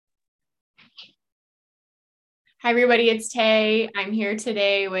Hi, everybody. It's Tay. I'm here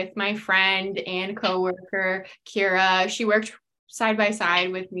today with my friend and coworker, Keara. She worked side by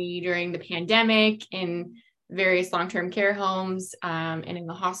side with me during the pandemic in various long-term care homes and in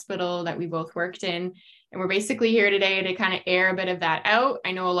the hospital that we both worked in. And we're basically here today to kind of air a bit of that out.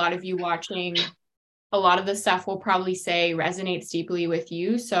 I know a lot of you watching, a lot of the stuff will probably say resonates deeply with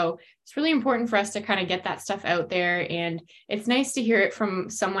you. So it's really important for us to kind of get that stuff out there. And it's nice to hear it from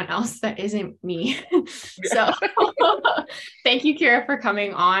someone else that isn't me. So thank you, Keara, for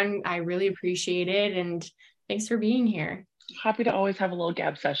coming on. I really appreciate it. And thanks for being here. Happy to always have a little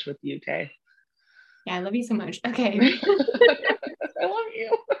gab sesh with you, Tay. Yeah, I love you so much. Okay. I love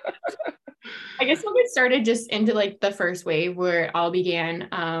you. I guess we'll get started just into like the first wave where it all began.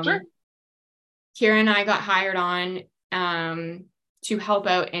 Sure. Keara and I got hired on to help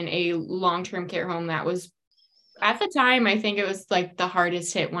out in a long-term care home that was, at the time, I think it was like the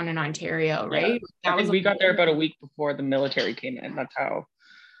hardest hit one in Ontario, right? Yeah. We got there about a week before the military came in. That's how.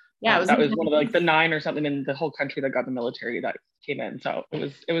 Yeah, that was one of the 9 or something in the whole country that got the military that came in. So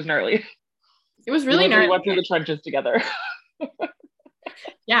it was gnarly. It was really gnarly. We went through the trenches together.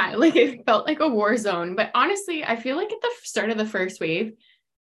 Yeah, like it felt like a war zone. But honestly, I feel like at the start of the first wave,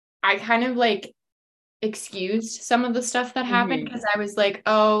 I kind of like excused some of the stuff that happened because I was like,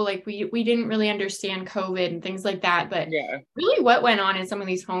 oh, like we didn't really understand COVID and things like that. But really what went on in some of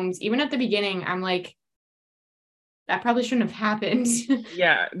these homes, even at the beginning, I'm like, that probably shouldn't have happened.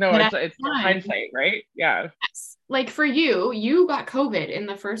 Yeah, no, it's hindsight, right? Yeah. Like for you got COVID in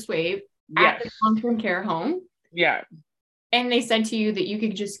the first wave at the long-term care home. Yeah. And they said to you that you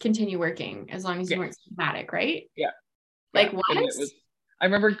could just continue working as long as you weren't symptomatic, right? Yeah. Like what? I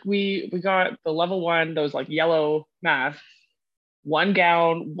remember we got the level 1, those like yellow masks, one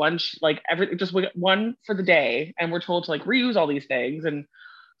gown, everything, just one for the day. And we're told to like reuse all these things. And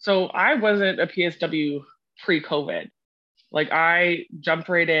so I wasn't a PSW pre-COVID. Like I jumped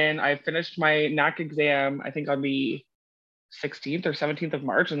right in. I finished my NAC exam, I think on the 16th or 17th of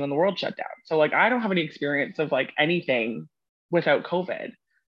March, and then the world shut down. So like I don't have any experience of like anything without COVID.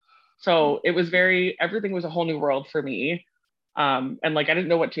 So it was everything was a whole new world for me. And like I didn't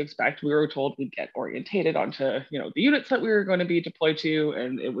know what to expect. We were told we'd get orientated onto, the units that we were going to be deployed to,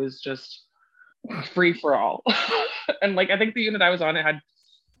 and it was just free for all. And like I think the unit I was on, it had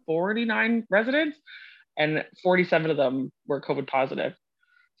 49 residents, and 47 of them were COVID positive.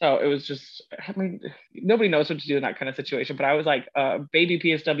 So it was just, I mean, nobody knows what to do in that kind of situation. But I was like baby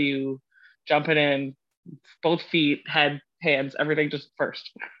PSW, jumping in, both feet, head, hands, everything just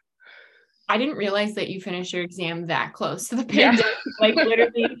first. I didn't realize that you finished your exam that close to the pandemic. Like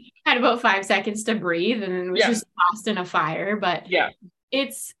literally had about 5 seconds to breathe and then was just lost in a fire. But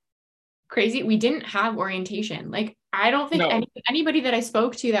it's crazy. We didn't have orientation. Like I don't think anybody that I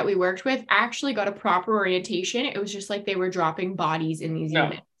spoke to that we worked with actually got a proper orientation. It was just like they were dropping bodies in these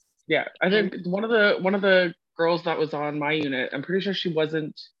units. Yeah, I think one of the girls that was on my unit, I'm pretty sure she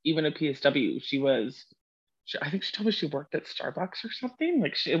wasn't even a PSW. I think she told me she worked at Starbucks or something.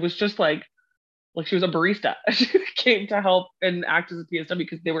 Like it was just like she was a barista. She came to help and act as a PSW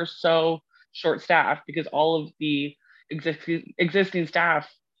because they were so short-staffed because all of the existing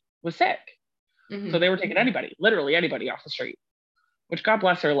staff was sick. So they were taking literally anybody off the street, which God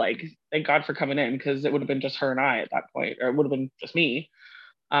bless her. Like, thank God for coming in, because it would have been just her and I at that point, or it would have been just me.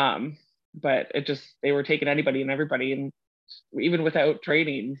 But they were taking anybody and everybody, and even without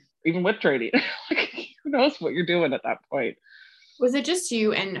training, even with training, like, who knows what you're doing at that point. Was it just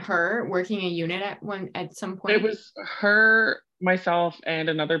you and her working a unit at some point? It was her, myself, and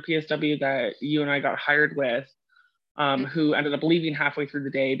another PSW that you and I got hired with, who ended up leaving halfway through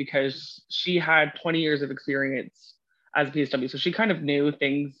the day because she had 20 years of experience as a PSW. So she kind of knew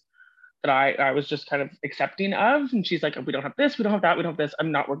things that I was just kind of accepting of. And she's like, we don't have this, we don't have that, we don't have this.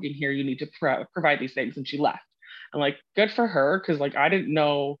 I'm not working here. You need to provide these things. And she left. And like, good for her, because like I didn't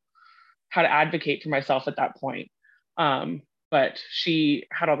know how to advocate for myself at that point. But she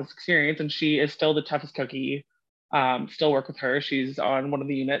had all this experience, and she is still the toughest cookie. Still work with her. She's on one of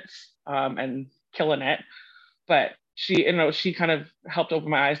the units and killing it. But she kind of helped open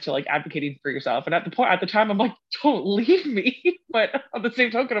my eyes to like advocating for yourself. And at the time, I'm like, don't leave me. But on the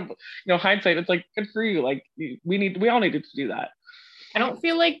same token of, hindsight, it's like, good for you. Like we all needed to do that. I don't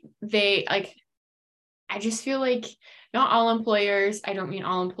feel like I just feel like not all employers, I don't mean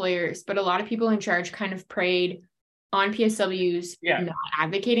all employers, but a lot of people in charge kind of preyed on PSWs not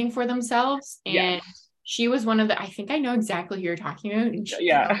advocating for themselves. And she was one of I think I know exactly who you're talking about.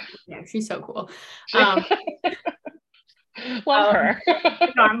 And she's so cool. Love her.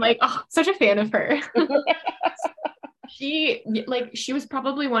 I'm like, such a fan of her. She was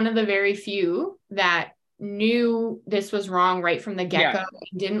probably one of the very few that knew this was wrong right from the get-go, Yeah.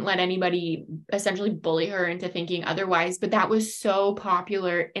 and didn't let anybody essentially bully her into thinking otherwise. But that was so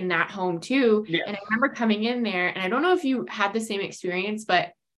popular in that home too. Yeah. And I remember coming in there, and I don't know if you had the same experience,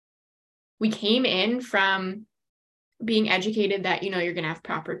 but we came in from being educated that, you're going to have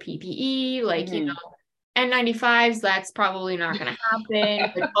proper PPE, like, N95s, that's probably not going to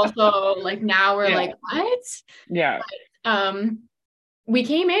happen. But also, like, now we're like, what? Yeah. We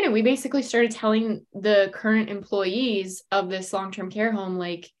came in and we basically started telling the current employees of this long-term care home,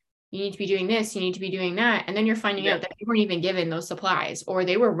 like, you need to be doing this, you need to be doing that. And then you're finding out that they weren't even given those supplies, or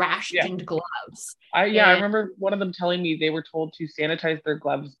they were rationed gloves. I remember one of them telling me they were told to sanitize their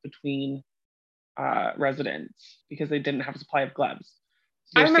gloves between residents because they didn't have a supply of gloves.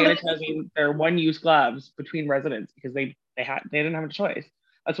 So they're sanitizing their one-use gloves between residents because they didn't have a choice.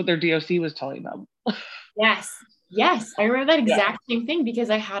 That's what their DOC was telling them. Yes, I remember that exact same thing because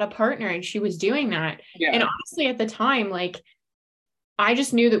I had a partner and she was doing that. Yeah. And honestly, at the time, like, I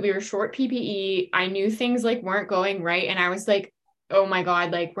just knew that we were short PPE. I knew things like weren't going right. And I was like, oh my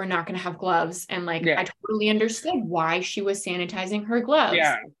God, like, we're not going to have gloves. And like, I totally understood why she was sanitizing her gloves.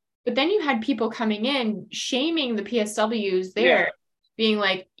 Yeah. But then you had people coming in, shaming the PSWs there, being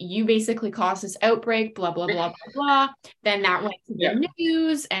like, you basically caused this outbreak, blah, blah, blah, blah, blah. Then that went to the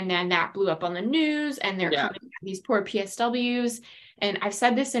news, and then that blew up on the news, and they're coming at these poor PSWs. And I've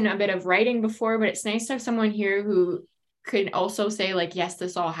said this in a bit of writing before, but it's nice to have someone here who could also say, like, yes,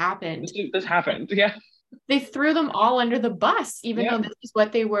 this all happened. This happened. Yeah. They threw them all under the bus, even though this is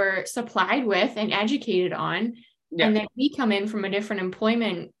what they were supplied with and educated on. And then we come in from a different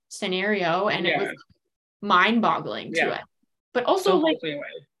employment scenario, and it was mind-boggling to us. But also, like,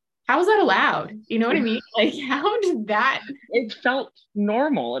 how is that allowed? You know what I mean? Like, how did that? It felt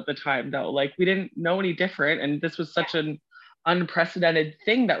normal at the time, though. Like, we didn't know any different, and this was such an unprecedented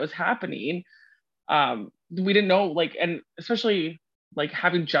thing that was happening. We didn't know, like, and especially like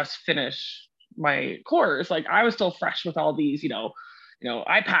having just finished my course, like I was still fresh with all these,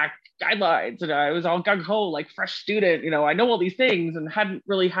 IPAC guidelines, and I was all gung ho, like fresh student. I know all these things and hadn't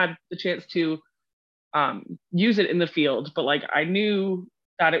really had the chance to use it in the field, but like I knew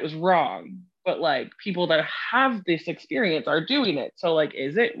that it was wrong. But like people that have this experience are doing it, so like,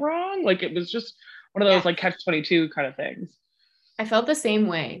 is it wrong? Like, it was just one of those like catch-22 kind of things. I felt the same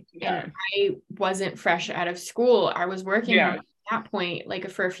way. And I wasn't fresh out of school. I was working at that point, like,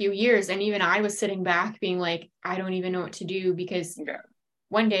 for a few years. And even I was sitting back being like, I don't even know what to do, because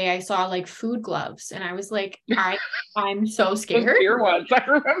one day I saw like food gloves and I was like, I'm so scared. Those clear ones, I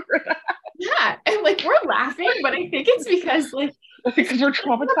remember that. Yeah. And like, we're laughing, but I think it's because like, because we're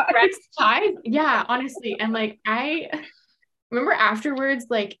traumatized. Yeah, honestly. And like, I remember afterwards,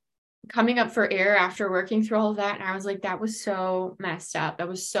 like, coming up for air after working through all of that, and I was like, that was so messed up. That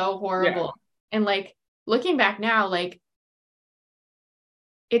was so horrible. And like, looking back now, like,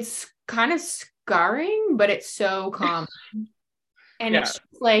 it's kind of scarring, but it's so common. And it's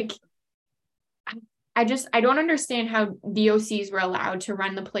just like, I don't understand how DOCs were allowed to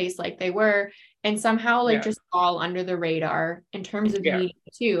run the place like they were, and somehow like just fall under the radar in terms of media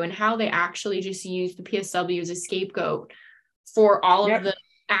too, and how they actually just use the PSW as a scapegoat for all of the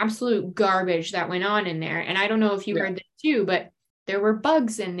absolute garbage that went on in there. And I don't know if you heard this too, but there were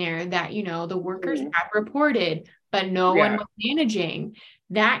bugs in there that, the workers had reported, but no one was managing.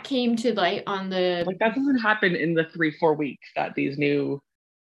 That came to light on the... Like, that doesn't happen in the 3-4 weeks that these new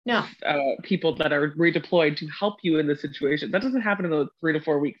people that are redeployed to help you in this situation. That doesn't happen in the 3 to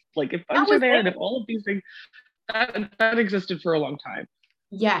 4 weeks. Like, if bugs are there and if all of these things, that existed for a long time.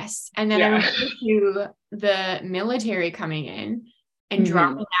 Yes. And then I remember to the military coming in and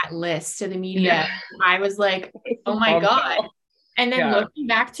dropping that list to the media. I was like, oh my God. And then looking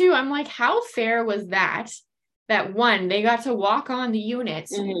back too, I'm like, how fair was that? That one, they got to walk on the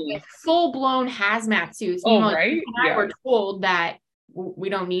units with full-blown hazmat suits. Right? I were told that we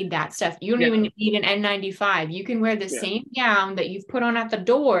don't need that stuff. You don't even need an N95. You can wear the same gown that you've put on at the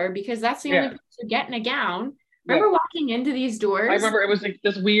door, because that's the only place you're getting a gown. Remember walking into these doors? I remember it was like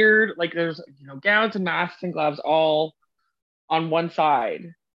this weird, like, there's, gowns and masks and gloves all on one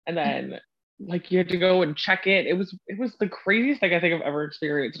side. And then like you had to go and check it. It was the craziest thing I think I've ever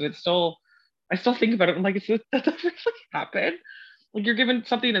experienced. And I still think about it. I'm like, that doesn't really happen. Like, you're given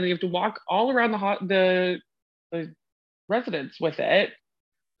something and you have to walk all around the residence with it,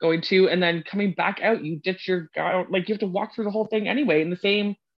 going to, and then coming back out, you ditch your gown. Like, you have to walk through the whole thing anyway in the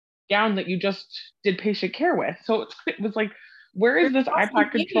same gown that you just did patient care with. So it was like, where is this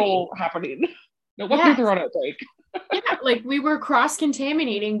IPAC control happening? No, what things are on outbreak? Like, we were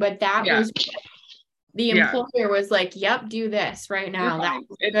cross-contaminating, but that was the employer was like, yep, do this right now.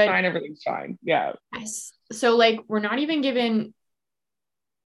 It's fine, everything's fine. Yes. So like, we're not even given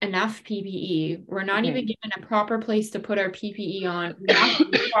enough PPE. We're not even given a proper place to put our PPE on. We're not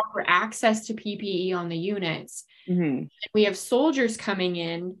given proper access to PPE on the units. We have soldiers coming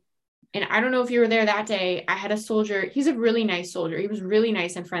in. And I don't know if you were there that day. I had a soldier. He's a really nice soldier. He was really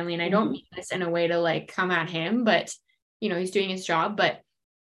nice and friendly. And I don't mean this in a way to like come at him, but he's doing his job. But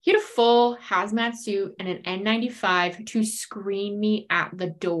he had a full hazmat suit and an N95 to screen me at the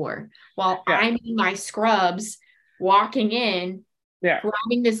door while I'm in my scrubs walking in,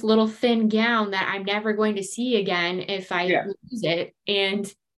 grabbing this little thin gown that I'm never going to see again if I lose it, and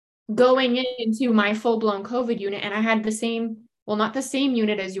going into my full-blown COVID unit. And I had the same, well, not the same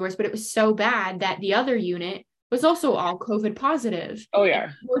unit as yours, but it was so bad that the other unit was also all COVID positive. Oh,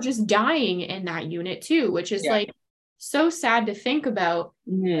 yeah. We're just dying in that unit too, which is like so sad to think about.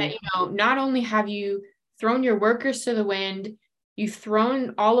 That, not only have you thrown your workers to the wind, you've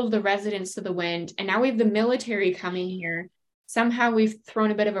thrown all of the residents to the wind, and now we have the military coming here. Somehow we've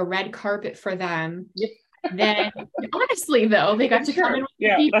thrown a bit of a red carpet for them. Then honestly, though, they got to come in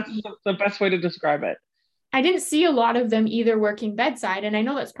with that's the best way to describe it. I didn't see a lot of them either working bedside, and I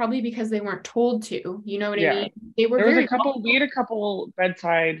know that's probably because they weren't told to. You know what I mean? They were. We had a couple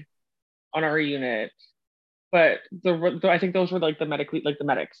bedside on our unit, but I think those were like the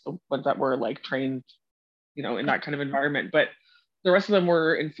medics, the ones that were like trained, in that kind of environment. But the rest of them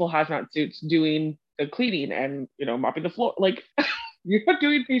were in full hazmat suits doing the cleaning and mopping the floor. Like you're not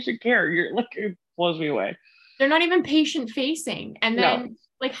doing patient care. You're like, it blows me away. They're not even patient facing, and then.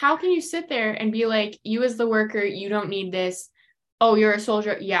 Like, how can you sit there and be like, you as the worker, you don't need this. Oh, you're a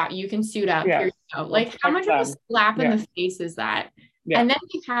soldier. Yeah, you can suit up. Yeah. Like, how much of a slap in the face is that? Yeah. And then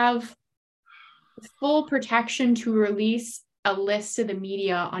we have full protection to release a list to the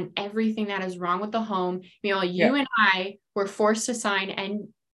media on everything that is wrong with the home. You and I were forced to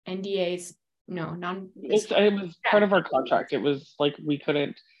sign NDAs. No, it was part of our contract. It was like we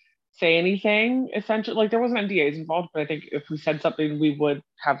couldn't say anything, essentially. Like there wasn't NDAs involved, but I think if we said something, we would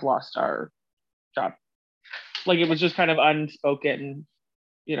have lost our job. Like it was just kind of unspoken,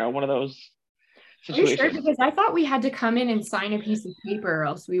 one of those situations. Are you sure? Because I thought we had to come in and sign a piece of paper, or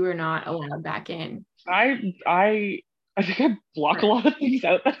else we were not allowed back in. I think I block a lot of things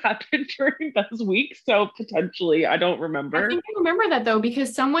out that happened during those weeks, so potentially I don't remember. I think I remember that though,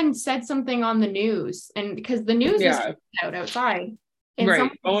 because someone said something on the news, and because the news was outside. And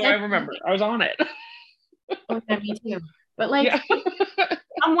right. I remember. I was on it. Oh, yeah, me too. But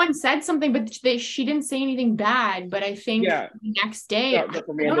someone said something, but she didn't say anything bad. But I think the next day, I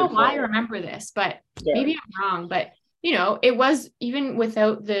don't know why I remember this, but maybe I'm wrong. But it was, even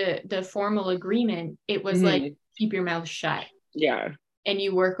without the formal agreement, it was like, keep your mouth shut. Yeah. And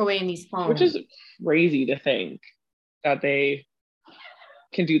you work away in these phones. Which is crazy to think that they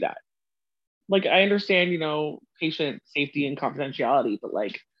can do that. Like, I understand, patient safety and confidentiality, but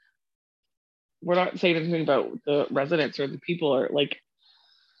like, we're not saying anything about the residents or the people, or like,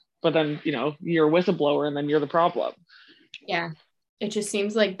 but then, you're a whistleblower and then you're the problem. Yeah. It just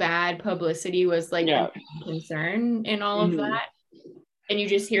seems like bad publicity was like a concern in all of that. And you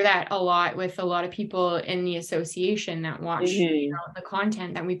just hear that a lot with a lot of people in the association that watch the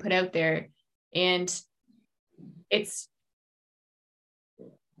content that we put out there. And it's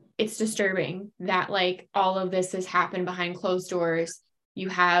disturbing that like all of this has happened behind closed doors. You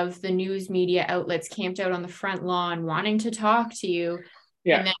have the news media outlets camped out on the front lawn wanting to talk to you.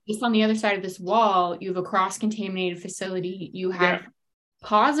 Yeah. And then just on the other side of this wall, you have a cross-contaminated facility. You have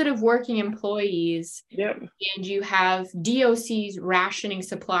positive working employees. Yep. And you have DOCs rationing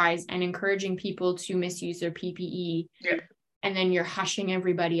supplies and encouraging people to misuse their PPE. Yep. And then you're hushing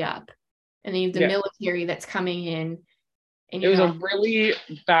everybody up. And then you have the military that's coming in. And it was a really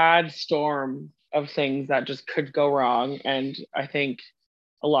bad storm of things that just could go wrong. And I think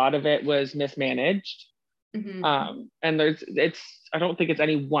a lot of it was mismanaged. And I don't think it's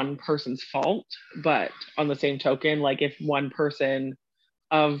any one person's fault, but on the same token, like if one person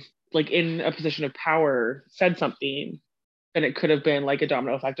of like in a position of power said something, then it could have been like a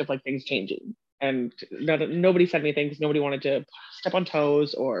domino effect of like things changing. And nobody said anything because nobody wanted to step on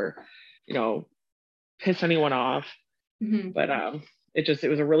toes or, piss anyone off. But it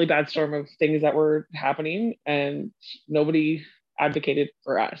was a really bad storm of things that were happening and nobody advocated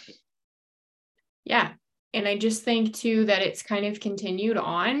for us. Yeah. And I just think too that it's kind of continued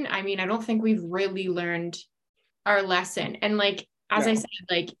on. I mean, I don't think we've really learned our lesson. And like, as I said,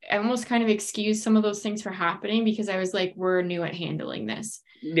 like I almost kind of excused some of those things for happening because I was like, we're new at handling this.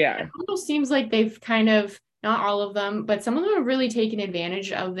 Yeah. It almost seems like they've kind of, not all of them, but some of them have really taken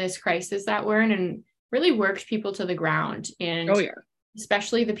advantage of this crisis that we're in and really worked people to the ground. And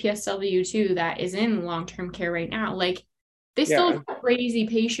especially the PSW too, that is in long-term care right now, like they still have crazy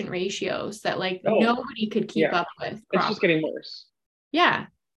patient ratios that like nobody could keep up with properly. It's just getting worse. Yeah.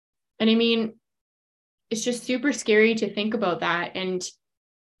 And I mean, it's just super scary to think about that. And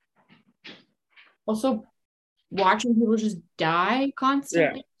also watching people just die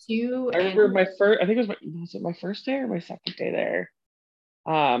constantly too. I remember I think was it my first day or my second day there?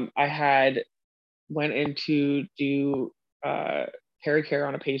 I had went in to do care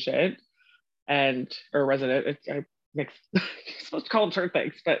on a patient or a resident. I mix you're supposed to call them certain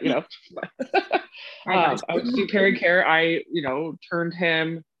things, but I was doing care. I turned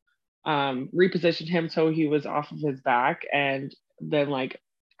him, repositioned him so he was off of his back, and then like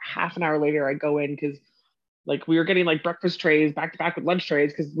half an hour later I go in because like we were getting like breakfast trays back to back with lunch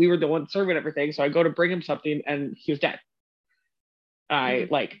trays because we were the ones serving everything. So I go to bring him something and he was dead. I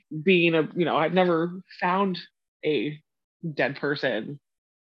like being I've never found a dead person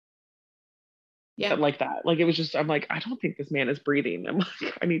like that. Like it was just, I'm like, I don't think this man is breathing. I'm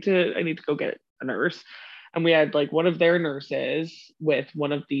like, I need to go get a nurse. And we had like one of their nurses with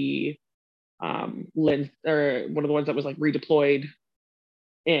one of the or one of the ones that was like redeployed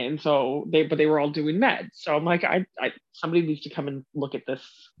in. So they were all doing meds. So I'm like, I somebody needs to come and look at this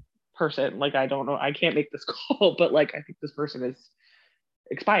person. Like, I don't know, I can't make this call, but like I think this person is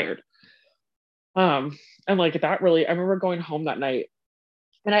expired. And like that really, I remember going home that night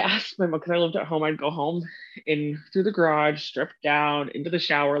and I asked my mom, because I lived at home, I'd go home in through the garage, stripped down into the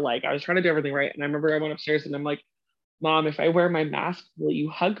shower, like I was trying to do everything right. And I remember I went upstairs and I'm like, Mom, if I wear my mask, will you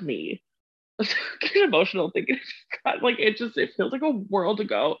hug me? I was getting emotional thinking, God, like it feels like a world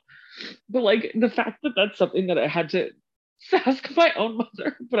ago. But like the fact that that's something that I had to ask my own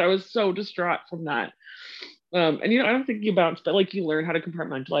mother, but I was so distraught from that. And I don't think you bounce, but like you learn how to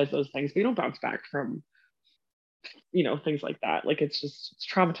compartmentalize those things, but you don't bounce back from things like that. Like it's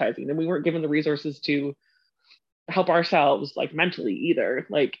traumatizing, and we weren't given the resources to help ourselves like mentally either.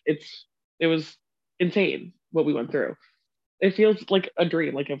 Like it was insane what we went through. It feels like a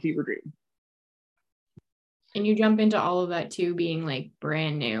dream, like a fever dream. And you jump into all of that too, being like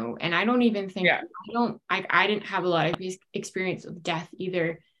brand new. And I don't even think I didn't have a lot of experience with death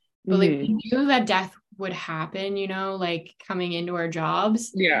either, but like we knew that death would happen, like coming into our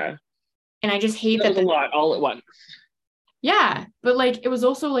jobs. Yeah. And I just hate that was a lot all at once. Yeah. But like, it was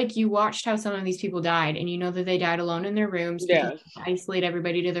also like you watched how some of these people died, and you know that they died alone in their rooms because they isolate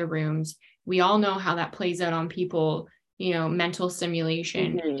everybody to their rooms. We all know how that plays out on people, mental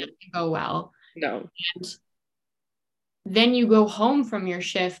stimulation. It doesn't go well. No. And then you go home from your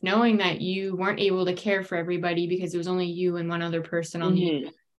shift knowing that you weren't able to care for everybody because it was only you and one other person on the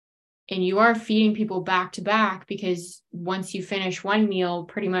unit. And you are feeding people back to back because once you finish one meal,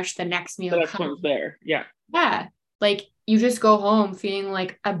 pretty much the next meal comes there. Yeah. Yeah. Like you just go home feeling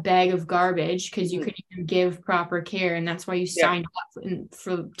like a bag of garbage because you couldn't even give proper care. And that's why you signed up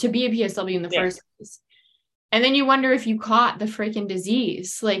to be a PSW in the first place. And then you wonder if you caught the freaking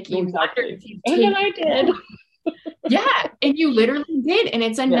disease. Like you wonder if you and then I did. Yeah. And you literally did. And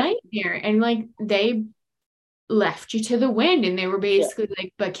it's a nightmare. And like they left you to the wind, and they were basically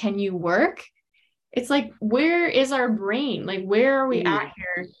like, but can you work? It's like, where is our brain? Like, where are we at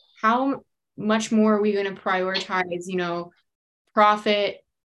here? How much more are we going to prioritize, profit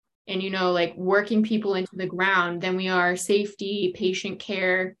and, like working people into the ground than we are safety, patient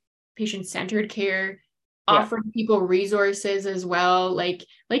care, patient-centered care, offering people resources as well. Like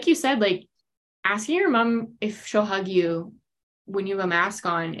you said, like asking your mom if she'll hug you when you have a mask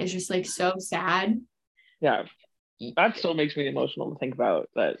on is just like so sad. Yeah. That still makes me emotional to think about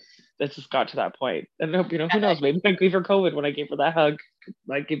that. It just got to that point. And who knows, maybe I gave her COVID when I gave her that hug.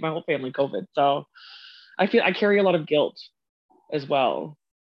 I gave my whole family COVID. So I feel I carry a lot of guilt as well.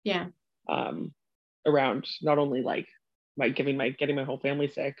 Yeah. Around not only like getting my whole family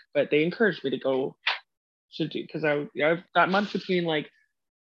sick, but they encouraged me to go do because I've got months between like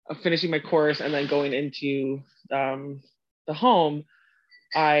finishing my course and then going into the home.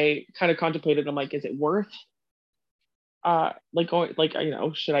 I kind of contemplated, I'm like, is it worth going,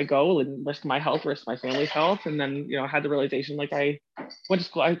 should I go and risk my health, risk my family's health? And then I had the realization, like I went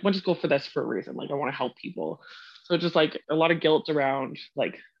to school for this for a reason. Like I want to help people. So just like a lot of guilt around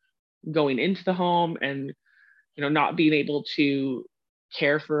like going into the home and not being able to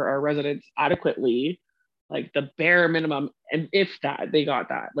care for our residents adequately, like the bare minimum, and if that they got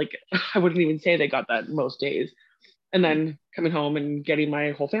that, like I wouldn't even say they got that most days. And then coming home and getting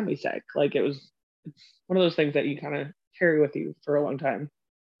my whole family sick, like it's one of those things that you kind of carry with you for a long time.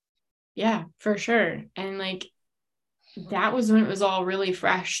 Yeah, for sure. And like that was when it was all really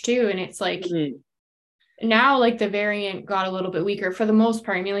fresh too. And it's like now like the variant got a little bit weaker for the most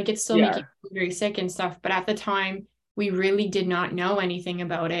part. I mean, like it's still making Yeah. me very sick and stuff, but at the time we really did not know anything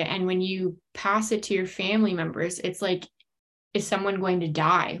about it. And when you pass it to your family members, it's like, is someone going to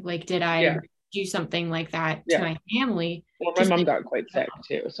die? Like, did I Yeah. do something like that to Yeah. my family? Well, my Just mom like, got quite sick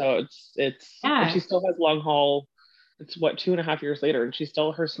too. So and she yeah. still has long haul. It's what, 2.5 years later, and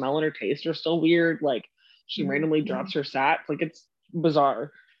her smell and her taste are still weird. Like she randomly drops her sats. Like it's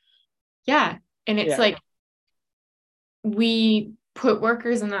bizarre. Yeah. And it's Yeah. like, we put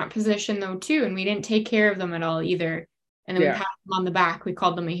workers in that position though too, and we didn't take care of them at all either. And then we Yeah. patted them on the back. We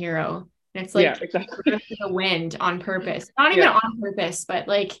called them a hero. And it's Yeah, like exactly. the wind on purpose. Not even Yeah. on purpose, but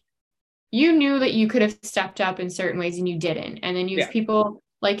like you knew that you could have stepped up in certain ways and you didn't. And then you have Yeah. people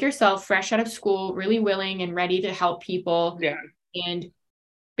like yourself, fresh out of school, really willing and ready to help people. Yeah. And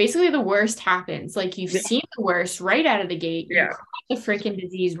basically the worst happens. Like you've Yeah. seen the worst right out of the gate. You Yeah. caught the freaking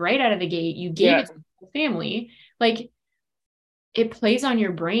disease right out of the gate. You gave Yeah. it to the family. Like it plays on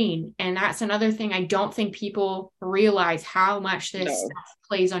your brain. And that's another thing. I don't think people realize how much this No. stuff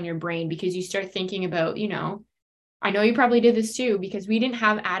plays on your brain, because you start thinking about, I know you probably did this too, because we didn't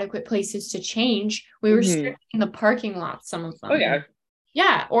have adequate places to change. We were Hmm. stripped in the parking lot, some of Oh them. yeah.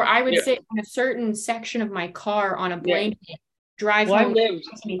 Yeah. Or I would Yeah. sit in a certain section of my car on a Yeah. blanket, drive Well, I home, lived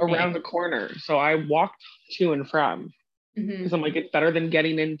anything. around the corner, so I walked to and from because Mm-hmm. I'm like, it's better than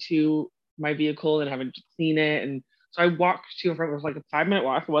getting into my vehicle and having to clean it. And so I walked to and from. It was like a 5-minute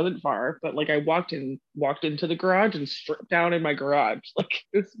walk. It wasn't far, but like I walked into the garage and stripped down in my garage. Like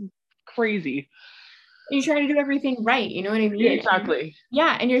it's crazy. You try to do everything right. You know what I Yeah, mean? exactly.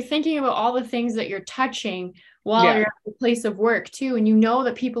 Yeah. And you're thinking about all the things that you're touching while Yeah. you're at the place of work too. And you know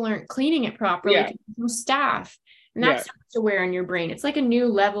that people aren't cleaning it properly Yeah. because there's no staff. And that Yeah. starts to wear on your brain. It's like a new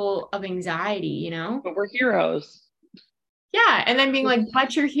level of anxiety. But we're heroes. Yeah. And then being like,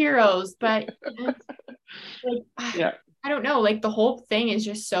 but you're heroes. But it's like, Yeah. I don't know. Like the whole thing is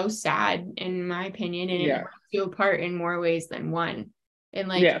just so sad, in my opinion. And it Yeah. breaks you apart in more ways than one. And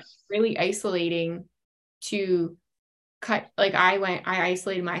like Yes. really isolating to I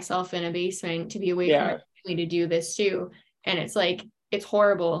isolated myself in a basement to be away from my Yeah. family to do this too. And it's like, it's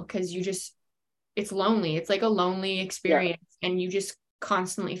horrible because it's lonely. It's like a lonely Yeah. experience. And you just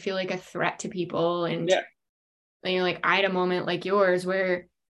constantly feel like a threat to people. And Yeah. like, I had a moment like yours where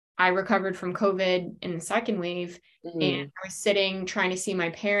I recovered from COVID in the second wave. And Hmm. I was sitting trying to see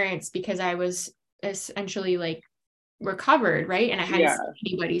my parents because I was essentially like recovered, right? And I hadn't Yeah. seen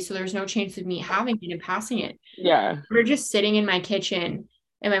anybody. So there was no chance of me having it and passing it. Yeah. We were just sitting in my kitchen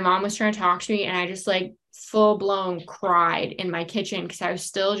and my mom was trying to talk to me, and I just like full blown cried in my kitchen because I was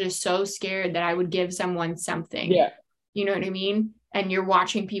still just so scared that I would give someone something. Yeah. You know what I mean? And you're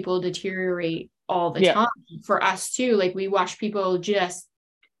watching people deteriorate all the Yeah. time. For us too, like we watch people just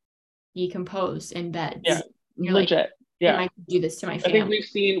decompose in beds. Yeah. You're like, Legit. am Yeah. I gonna do this to my I think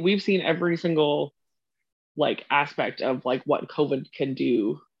family? we've seen every single like aspect of like what COVID can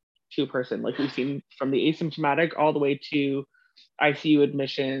do to a person. Like we've seen from the asymptomatic all the way to ICU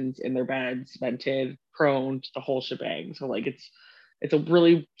admissions in their beds, vented, prone, the whole shebang. So like it's a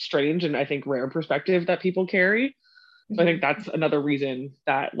really strange and I think rare perspective that people carry. So I think that's another reason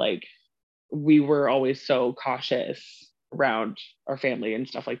that like we were always so cautious around our family and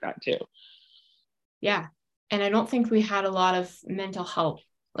stuff like that too. Yeah. And I don't think we had a lot of mental health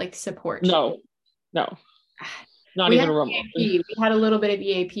like support. No, no, not We even had a remote. EAP. We had a little bit of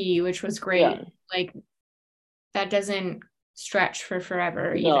EAP, which was great. Yeah, Like that doesn't stretch for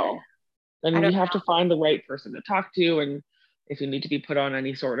forever either. no. I And you don't have know. to find the right person to talk to, and if you need to be put on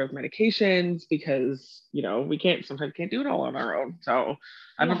any sort of medications, because we sometimes can't do it all on our own. So I Yeah.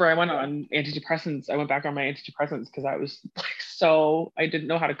 remember I went on antidepressants. I went back on my antidepressants because I was like I didn't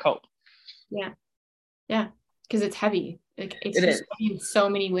know how to cope. Yeah. Yeah. Because it's heavy. Like it's It just is. heavy in so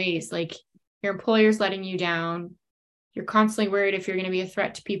many ways. Like your employer's letting you down. You're constantly worried if you're going to be a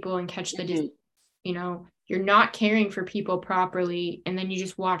threat to people and catch the disease. You're not caring for people properly, and then you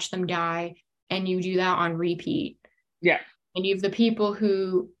just watch them die, and you do that on repeat. Yeah. And you have the people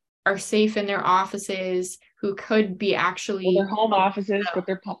who are safe in their offices who could be actually their home offices with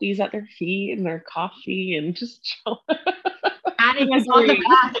their puppies at their feet and their coffee and just chill. patting us on the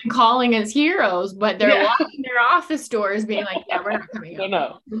back and calling us heroes, but they're locking their office doors being like, yeah, we're not coming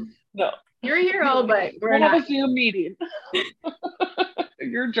up. No. You're a hero, but we're not. Have a Zoom meeting.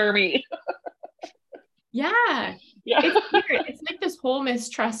 You're Jeremy. Yeah. It's weird. It's like this whole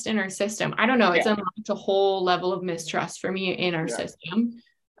mistrust in our system. I don't know. It's unlocked a whole level of mistrust for me in our system.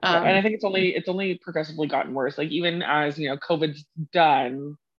 And I think it's only progressively gotten worse. Like even as COVID's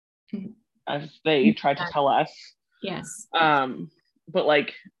done, as they tried to tell us. Yes. but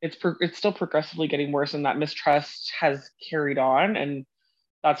like it's still progressively getting worse, and that mistrust has carried on, and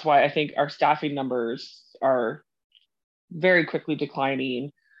that's why I think our staffing numbers are very quickly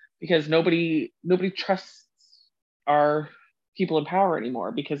declining, because nobody trusts our people in power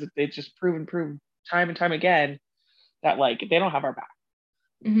anymore, because they just prove time and time again that like they don't have our back,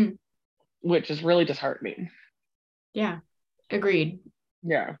 Mm-hmm. which is really disheartening. Yeah, agreed.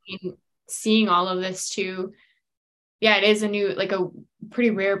 Yeah. And seeing all of this too, yeah, it is like a pretty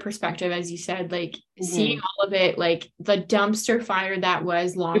rare perspective, as you said, like seeing all of it, like the dumpster fire that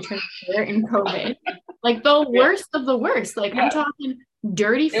was long-term care in COVID, like the worst of the worst. Like I'm talking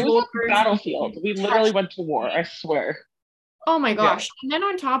dirty It was floors. a battlefield. We literally went to war, I swear. Oh my gosh. And then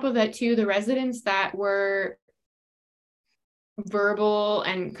on top of that too, the residents that were verbal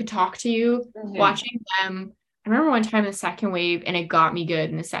and could talk to you, watching them. I remember one time in the second wave, and it got me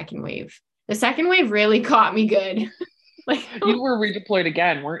good in the second wave. The second wave really got me good. Like you were redeployed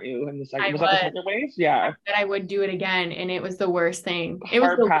again, weren't you? In the second, was that the second wave? Yeah. That I would do it again, and it was the worst thing. It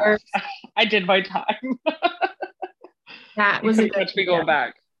Hard was the pass. worst. I did my time. That was a good catch me going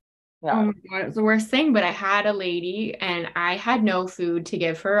back. Yeah. Oh my God, it was the worst thing. But I had a lady, and I had no food to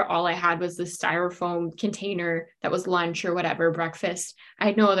give her. All I had was the styrofoam container that was lunch or whatever, breakfast. I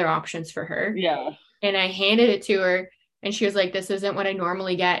had no other options for her. Yeah. And I handed it to her, and she was like, "This isn't what I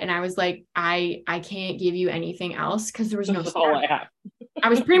normally get." And I was like, I can't give you anything else, because there was no all I have. I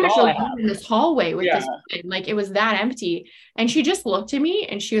was pretty much alone in this hallway with this woman. Like it was that empty. And she just looked at me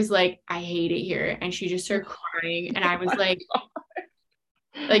and she was like, "I hate it here." And she just started crying. And I was like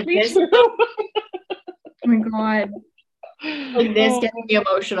this. Oh my God. Like this gets me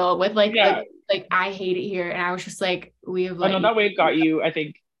emotional with like I hate it here. And I was just like, we have like, I know that wave got you. I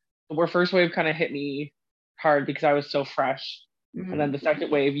think the first wave kind of hit me hard because I was so fresh. And then the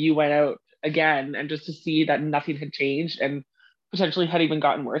second wave, you went out again, and just to see that nothing had changed and potentially had even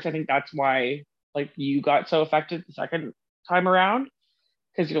gotten worse. I think that's why like you got so affected the second time around,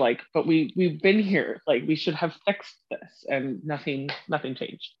 because you're like, but we've been here, like we should have fixed this, and nothing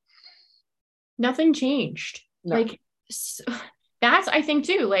changed. Nothing changed. No. Like so, that's I think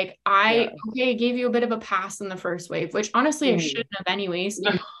too. Like I gave you a bit of a pass in the first wave, which honestly I shouldn't have anyways.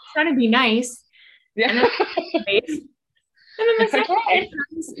 I'm trying to be nice. Yeah. And then the second wave,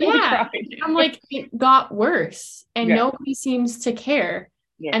 I'm like, it got worse, and nobody seems to care.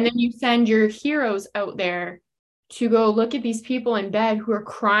 Yeah. And then you send your heroes out there to go look at these people in bed who are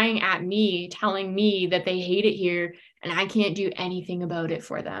crying at me, telling me that they hate it here, and I can't do anything about it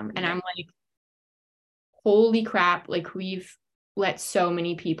for them. And I'm like, holy crap, like we've let so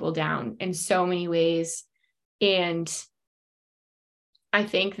many people down in so many ways. And I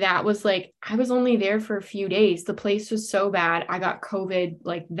think that was like, I was only there for a few days. The place was so bad. I got COVID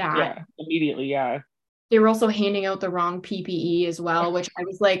like that. Yeah, immediately. Yeah. They were also handing out the wrong PPE as well, which I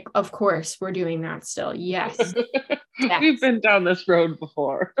was like, of course, we're doing that still. Yes. We've been down this road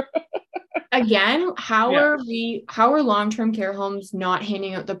before. Again, how are long-term care homes not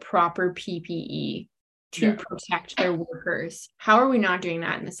handing out the proper PPE to protect their workers? How are we not doing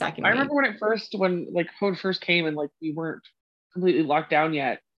that in the second wave? I remember when COVID first came and like we weren't completely locked down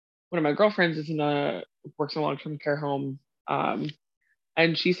yet. One of my girlfriends works in a long-term care home,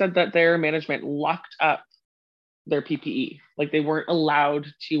 and she said that their management locked up their PPE, like they weren't allowed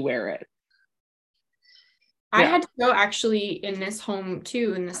to wear it. I had to go actually in this home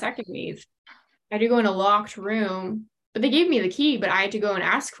too in the second wave. I had to go in a locked room, but they gave me the key, but I had to go and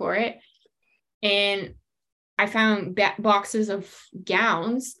ask for it. And I found boxes of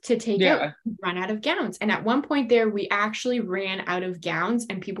gowns to take out, run out of gowns. And at one point there, we actually ran out of gowns,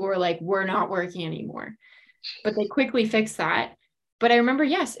 and people were like, we're not working anymore. But they quickly fixed that. But I remember,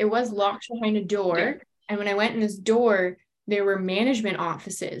 yes, it was locked behind a door. Yeah. And when I went in this door, there were management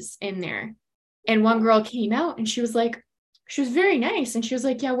offices in there. And one girl came out and she was very nice. And she was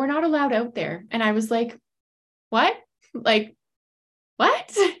like, yeah, we're not allowed out there. And I was like, what? Like,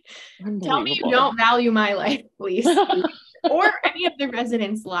 what? Tell me you don't value my life, please. Or any of the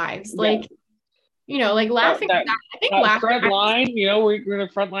residents' lives. Like, like laughing at that. I think laughing frontline, we're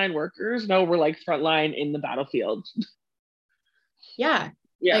the frontline workers. No, we're like frontline in the battlefield. Yeah.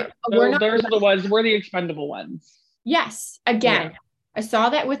 Yeah. Like, those are the ones, we're the expendable ones. Yes. Again, I saw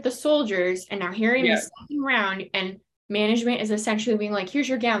that with the soldiers, and now hearing the second round, and management is essentially being like, here's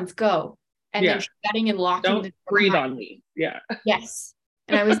your gowns, go. And then shutting and locking. Don't breathe on me. Yeah. Yes.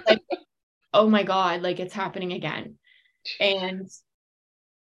 And I was like, oh my God, like it's happening again. And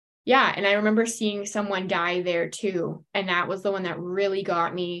and I remember seeing someone die there too. And that was the one that really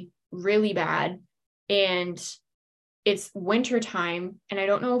got me really bad. And it's winter time. And I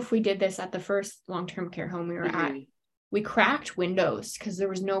don't know if we did this at the first long-term care home we were at, we cracked windows because there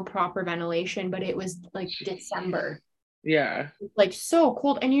was no proper ventilation, but it was like December. Yeah. Like so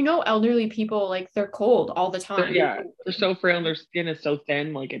cold. And elderly people, like they're cold all the time. They're so frail and their skin is so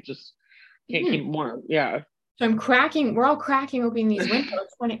thin, like it just can't keep warm. Yeah. So we're all cracking open these windows,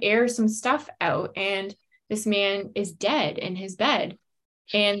 trying to air some stuff out. And this man is dead in his bed.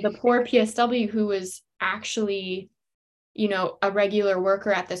 And the poor PSW, who was actually, a regular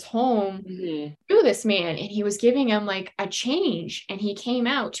worker at this home, knew this man, and he was giving him like a change. And he came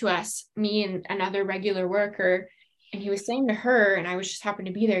out to us, me and another regular worker, and he was saying to her, and I was just happened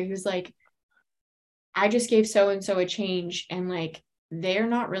to be there, he was like, I just gave so-and-so a change, and like, they're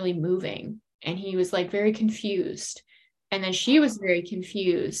not really moving. And he was like very confused. And then she was very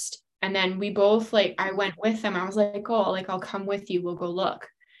confused. And then we both, like, I went with them. I was like, oh, like, I'll come with you. We'll go look.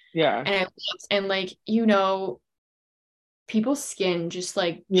 Yeah. And like, people's skin just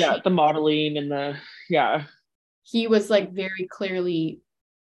like, the modeling and he was like very clearly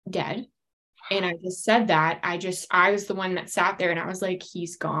dead. And I just said that. I was the one that sat there and I was like,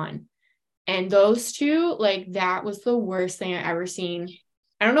 he's gone. And those two, like, that was the worst thing I ever seen.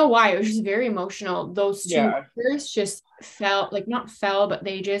 I don't know why. It was just very emotional. Those two workers just felt like, not fell, but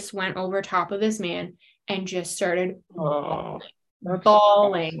they just went over top of this man and just started bawling.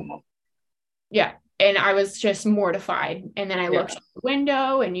 Yeah. And I was just mortified. And then I looked out the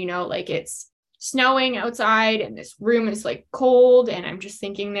window and, like, it's snowing outside and this room is like cold. And I'm just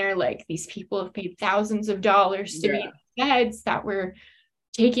thinking there, like, these people have paid thousands of dollars to be in beds that were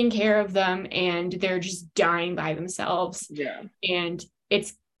taking care of them, and they're just dying by themselves. Yeah. And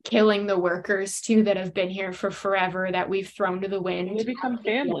it's killing the workers too that have been here for forever, that we've thrown to the wind. They become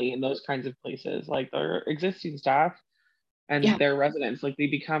family in those kinds of places, like their existing staff and their residents. Like they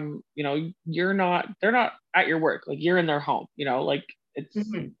become, they're not at your work, like you're in their home, like it's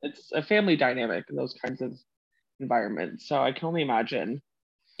a family dynamic in those kinds of environments. So I can only imagine.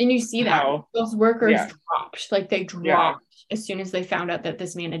 And you see that those workers dropped, like they dropped as soon as they found out that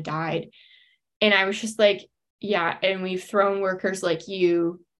this man had died. And I was just like, and we've thrown workers like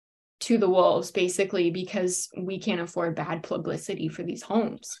you to the wolves, basically, because we can't afford bad publicity for these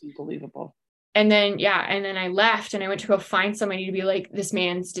homes. Unbelievable. And then I left and I went to go find somebody to be like, this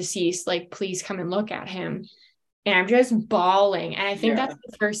man's deceased, like, please come and look at him. And I'm just bawling. And I think that's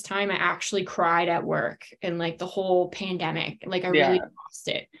the first time I actually cried at work in like the whole pandemic. Like I really lost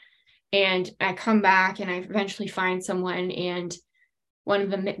it. And I come back and I eventually find someone, and one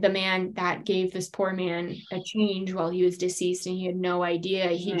of the man that gave this poor man a change while he was deceased, and he had no idea.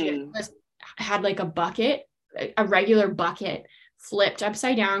 He just had like a regular bucket flipped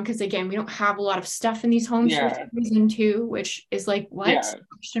upside down. Cause again, we don't have a lot of stuff in these homes for some reason too, which is like, what?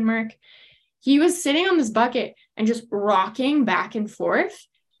 Question mark. He was sitting on this bucket and just rocking back and forth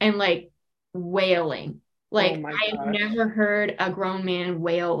and like wailing. Like, I have never heard a grown man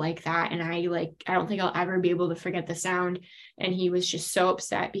wail like that. And I don't think I'll ever be able to forget the sound. And he was just so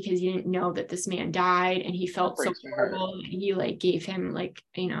upset because he didn't know that this man died, and he felt so horrible. And he like gave him like,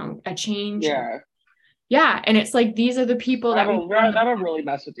 a change. Yeah. And it's like, these are the people that'll really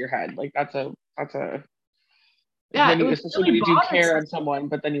mess with your head. Like especially when you do care on someone,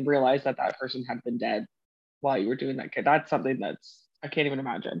 but then you realize that person had been dead while you were doing that. That's something I can't even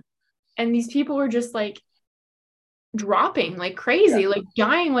imagine. And these people were just like dropping like crazy, like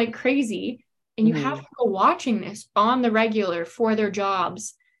dying like crazy. And you have people watching this on the regular for their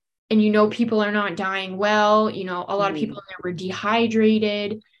jobs. And people are not dying well. A lot of people in there were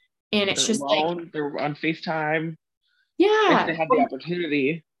dehydrated. And it's just alone. Like they're on FaceTime. Yeah. If they had the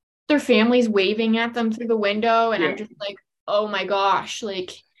opportunity. Their families waving at them through the window. And I'm just like, oh my gosh,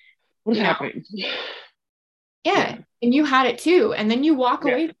 like what's happening? Yeah. And you had it too. And then you walk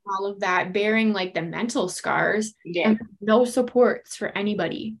away from all of that bearing like the mental scars and no supports for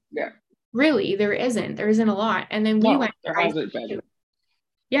anybody. Yeah. Really, there isn't a lot. And then we went. There hasn't been.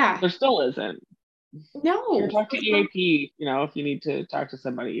 Yeah. There still isn't. No. You talk to EAP, if you need to talk to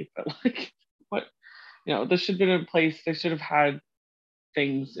somebody, but like what, this should have been in place. They should have had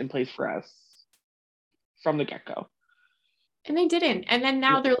things in place for us from the get-go. And they didn't. And then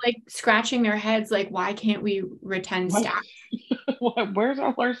now they're like scratching their heads like, why can't we retain staff? Where's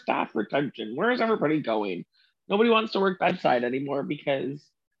all our staff retention? Where's everybody going? Nobody wants to work bedside anymore because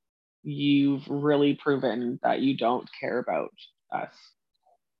you've really proven that you don't care about us.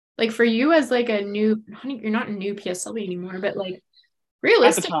 Like for you as like you're not a new PSW anymore, but like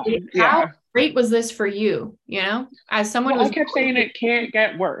realistically, how great was this for you? As someone I kept saying it can't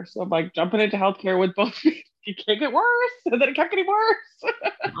get worse. I'm like jumping into healthcare with both feet. It can't get worse. And then it kept getting worse.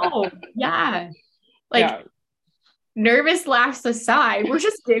 Oh, yeah. nervous laughs aside, we're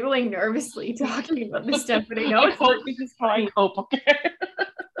just giggling nervously talking about this stuff, but I know it's this is how I cope. Okay.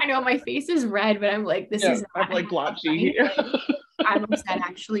 I know my face is red, but I'm like, this is I'm like blotchy. I'm upset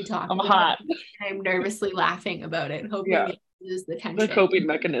actually talking. I'm hot. I'm nervously laughing about it, hoping it eases the tension. The coping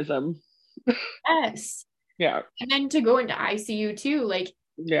mechanism. Yes. Yeah. And then to go into ICU too, like,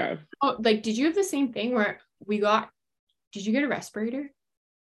 like, did you have the same thing where did you get a respirator?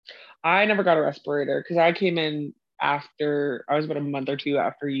 I never got a respirator because I came in after, I was about a month or two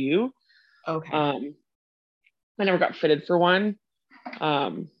after you. Okay. I never got fitted for one.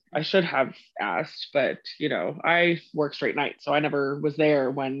 I should have asked, but I work straight nights, so I never was there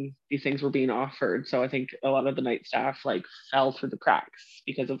when these things were being offered. So I think a lot of the night staff like fell through the cracks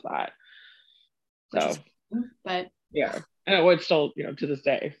because of that. But yeah, and it would still, to this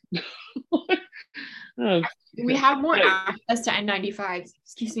day. We have more access to N95s,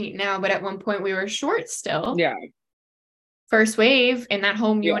 excuse me, now, but at one point we were short still. Yeah. First wave in that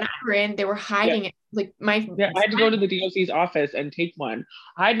home you and I were in, they were hiding it. Like I had to go to the DOC's office and take one.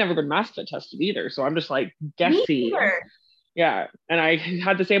 I had never been mask fit tested either, so I'm just like guessing. Yeah, and I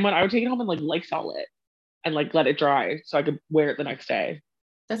had the same one. I would take it home and like Lysol it and like let it dry so I could wear it the next day.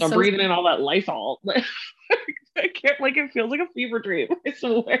 So I'm breathing in all that Lysol. I can't, like, it feels like a fever dream, I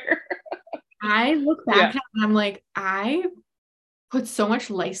swear. I look back and I'm like, I put so much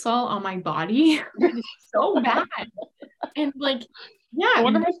Lysol on my body. It's so bad. And like, I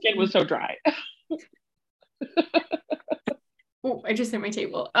wonder my skin was so dry. Oh, I just hit my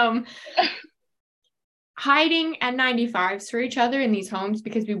table. Hiding N95s for each other in these homes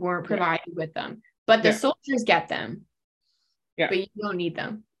because we weren't provided with them. But the soldiers get them. Yeah. But you don't need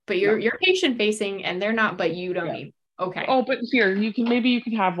them. But you're patient facing and they're not, but you don't need them. Okay. Oh, but here, maybe you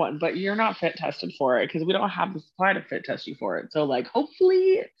can have one, but you're not fit tested for it because we don't have the supply to fit test you for it. So like,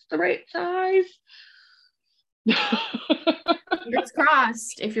 hopefully it's the right size. Fingers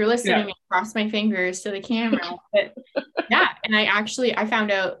crossed. If you're listening, I cross my fingers to the camera. But and I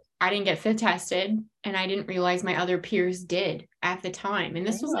found out I didn't get fit tested, and I didn't realize my other peers did at the time. And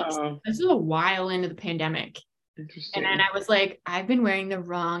this was a while into the pandemic. Interesting. And then I was like, I've been wearing the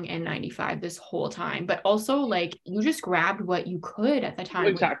wrong N95 this whole time. But also, like, you just grabbed what you could at the time.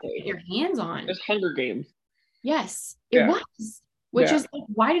 Exactly. Get your hands on. It's Hunger Games. Yes, it was. Which is like,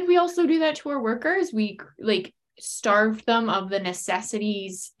 why did we also do that to our workers? We like starved them of the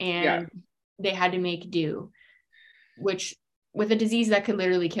necessities and they had to make do, which with a disease that could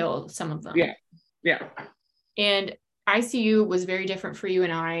literally kill some of them. Yeah. And ICU was very different for you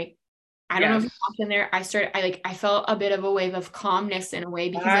and I. I don't know if you walked in there. I felt a bit of a wave of calmness in a way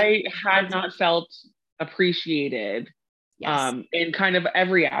because I had not felt appreciated in kind of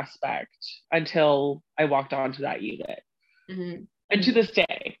every aspect until I walked onto that unit. Mm-hmm. And to this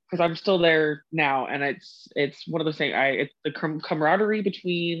day, because I'm still there now, and it's one of those things. It's the camaraderie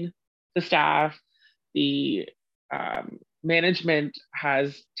between the staff, the management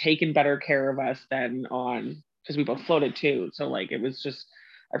has taken better care of us than because we both floated too. So like it was just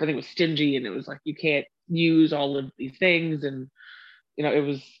everything was stingy, and it was like you can't use all of these things, and it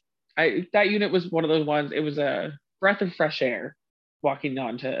was that unit was one of those ones. It was a breath of fresh air walking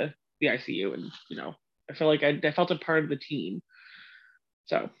onto the ICU, and I feel like I felt a part of the team.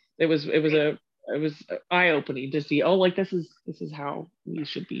 So it was eye-opening to see, like this is how we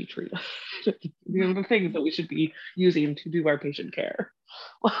should be treated. The things that we should be using to do our patient care.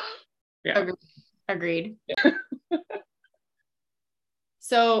 Agreed.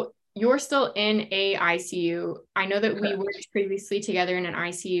 So you're still in a ICU. I know that we worked previously together in an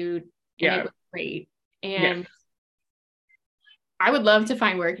ICU, and it was great. And I would love to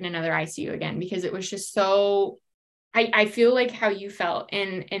find work in another ICU again because it was just so. I feel like how you felt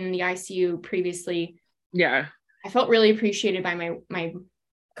in the ICU previously. Yeah. I felt really appreciated by my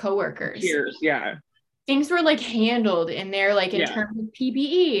coworkers. Peers, Things were like handled in there, like in terms of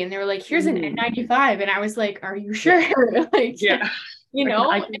PPE, and they were like, here's an N95. And I was like, are you sure? Like,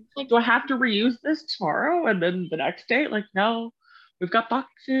 do I have to reuse this tomorrow? And then the next day, like, no, we've got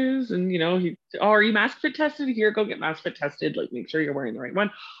boxes, and are you mask fit tested? Here, go get mask fit tested. Like, make sure you're wearing the right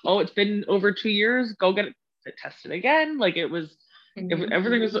one. Oh, it's been over 2 years. Go get it tested again. Like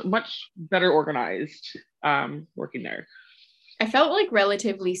everything was much better organized working there. I felt like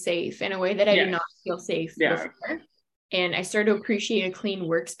relatively safe in a way that I did not feel safe before. And I started to appreciate a clean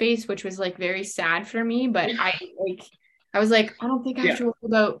workspace, which was like very sad for me, but I was like, I don't think I have to worry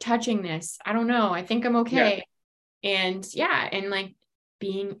about touching this. I don't know. I think I'm okay. And and like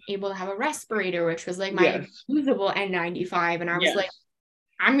being able to have a respirator, which was like my usable N95. And I was like,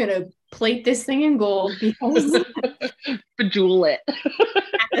 I'm going to plate this thing in gold because bejewel it at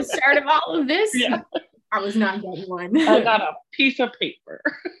the start of all of this, I was not getting one. I got a piece of paper.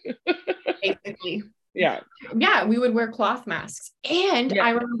 Basically. Yeah. Yeah, we would wear cloth masks. And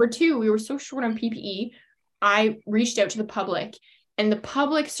I remember too, we were so short on PPE. I reached out to the public, and the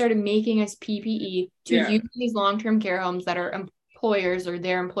public started making us PPE to use these long-term care homes that are employers or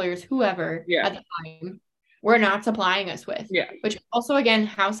their employers, whoever at the time, were not supplying us with. Which also, again,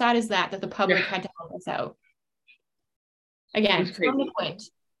 how sad is that the public had to help us out? Again, from the point.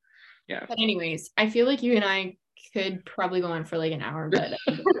 Yeah. But anyways, I feel like you and I could probably go on for like an hour, but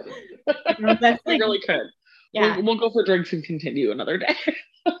I don't know if that's like, we really could. Yeah. We'll go for drinks and continue another day.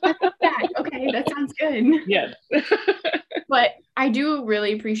 that. Okay, that sounds good. Yes. But I do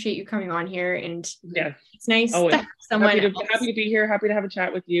really appreciate you coming on here, and it's nice to have someone happy to be here, happy to have a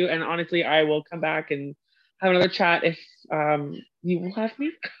chat with you. And honestly, I will come back and have another chat if you will have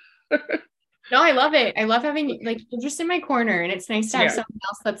me. No, I love it. I love having, like, you're just in my corner, and it's nice to have someone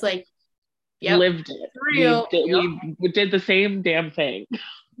else that's like, lived it. Real. We did the same damn thing.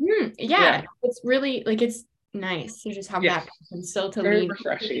 It's really, like, it's nice to just have that person still to very lead.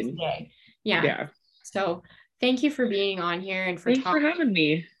 refreshing. Yeah. So thank you for being on here and thanks for having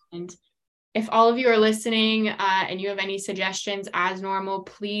me. And if all of you are listening and you have any suggestions, as normal,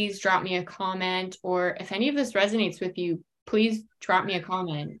 please drop me a comment, or if any of this resonates with you, please drop me a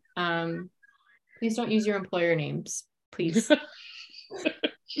comment. Please don't use your employer names. Please.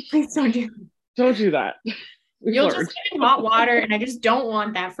 Please don't do that. You'll just get in hot water, and I just don't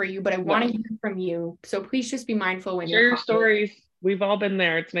want that for you, but I want to hear from you. So please just be mindful when share your stories. We've all been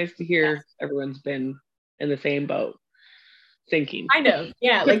there. It's nice to hear everyone's been in the same boat, sinking. Kind of.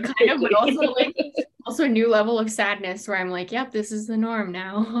 Yeah, like kind of, but also like also a new level of sadness where I'm like, yep, this is the norm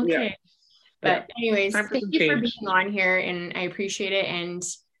now. Okay. But anyways, thank you for being on here, and I appreciate it, and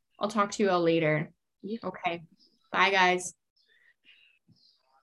I'll talk to you all later. Okay. Bye, guys.